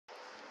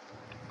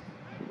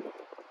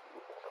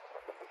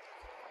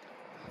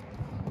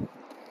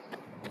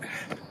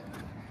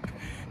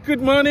Good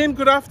morning,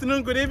 good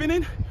afternoon, good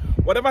evening.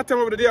 Whatever time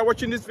of the day you're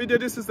watching this video,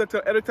 this is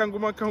Dr. Eric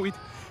Tangumankan with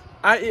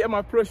IEM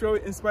Approach, where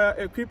we inspire,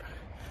 equip,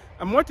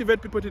 and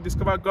motivate people to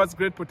discover God's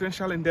great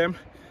potential in them,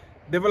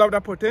 develop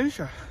that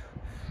potential,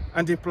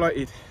 and deploy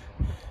it.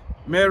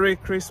 Merry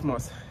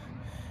Christmas.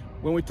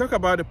 When we talk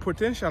about the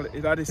potential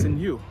that is in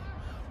you,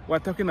 we're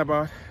talking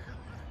about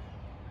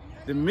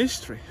the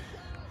mystery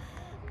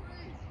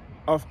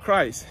of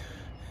Christ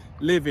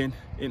living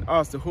in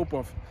us, the hope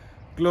of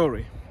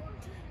glory.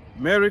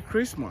 Merry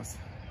Christmas.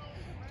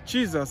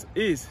 Jesus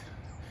is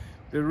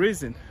the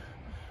reason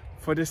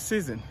for the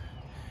season.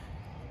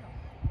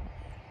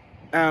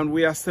 And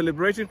we are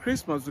celebrating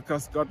Christmas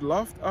because God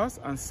loved us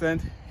and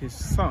sent his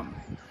son.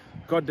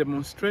 God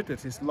demonstrated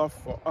his love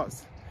for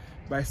us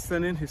by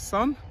sending his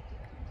son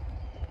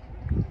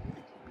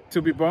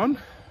to be born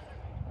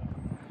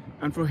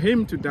and for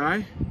him to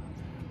die,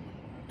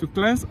 to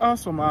cleanse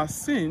us from our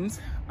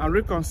sins and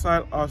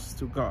reconcile us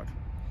to God.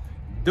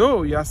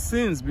 Though your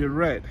sins be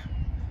red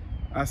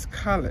as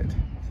scarlet,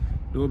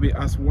 they will be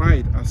as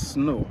white as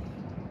snow.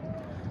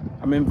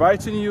 I'm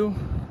inviting you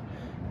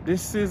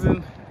this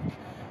season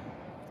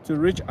to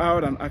reach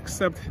out and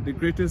accept the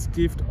greatest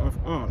gift of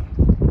all.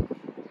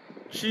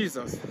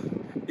 Jesus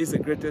is the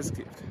greatest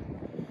gift.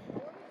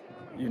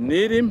 You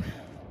need him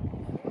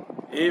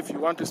if you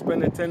want to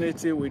spend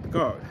eternity with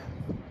God.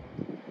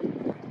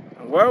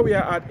 And while we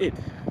are at it,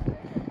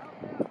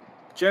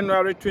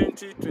 January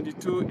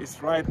 2022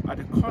 is right at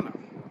the corner.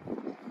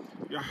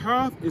 Your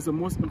health is the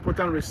most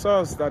important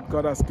resource that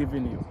God has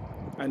given you.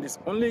 And it's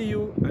only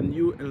you and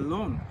you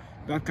alone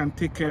that can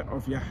take care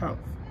of your health.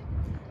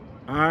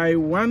 I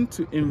want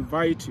to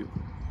invite you.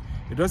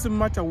 It doesn't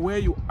matter where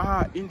you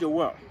are in the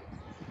world.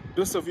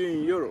 Those of you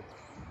in Europe,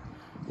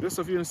 those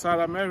of you in South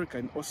America,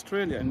 in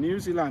Australia, New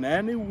Zealand,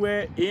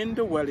 anywhere in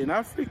the world, in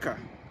Africa,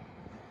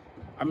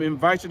 I'm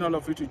inviting all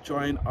of you to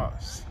join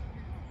us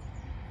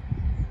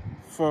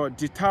for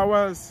the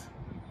Towers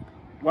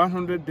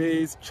 100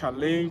 days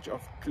challenge of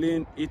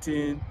clean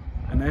eating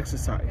and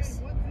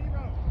exercise.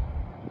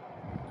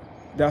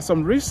 There are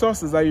some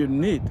resources that you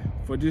need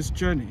for this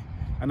journey,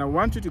 and I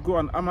want you to go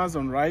on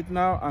Amazon right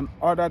now and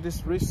order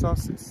these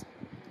resources.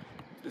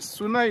 The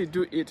sooner you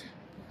do it,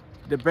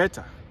 the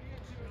better.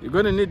 You're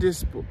going to need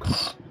this book,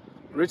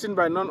 written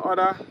by none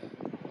other,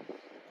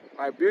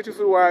 my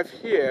beautiful wife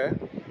here,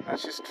 and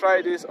she's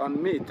tried this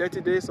on me,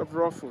 30 Days of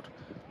Raw Food.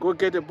 Go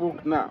get the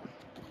book now.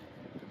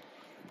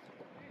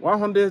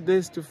 100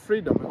 Days to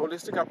Freedom, a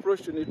holistic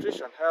approach to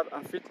nutrition, health,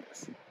 and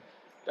fitness.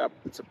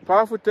 It's a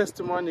powerful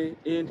testimony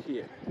in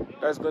here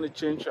that's going to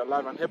change your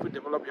life and help you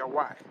develop your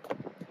why.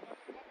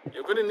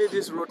 You're going to need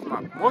this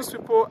roadmap. Most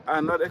people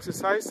are not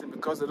exercising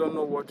because they don't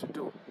know what to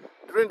do.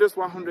 During those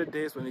 100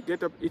 days, when you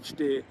get up each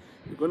day,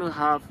 you're going to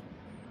have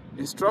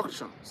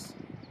instructions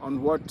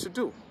on what to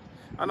do.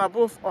 And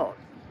above all,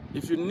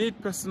 if you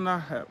need personal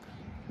help,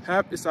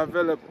 help is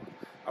available.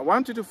 I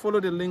want you to follow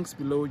the links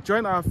below.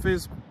 Join our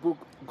Facebook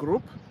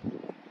group,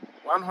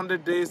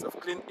 100 Days of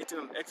Clean Eating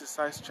and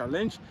Exercise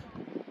Challenge.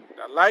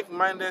 There are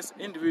like-minded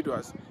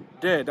individuals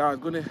there that are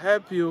going to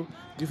help you,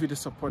 give you the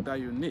support that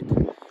you need.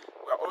 We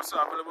are also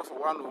available for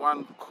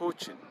one-on-one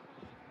coaching.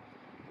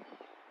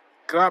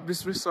 Grab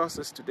these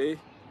resources today.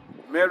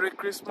 Merry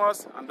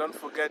Christmas, and don't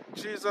forget,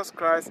 Jesus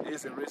Christ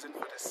is the reason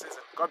for the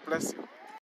season. God bless you.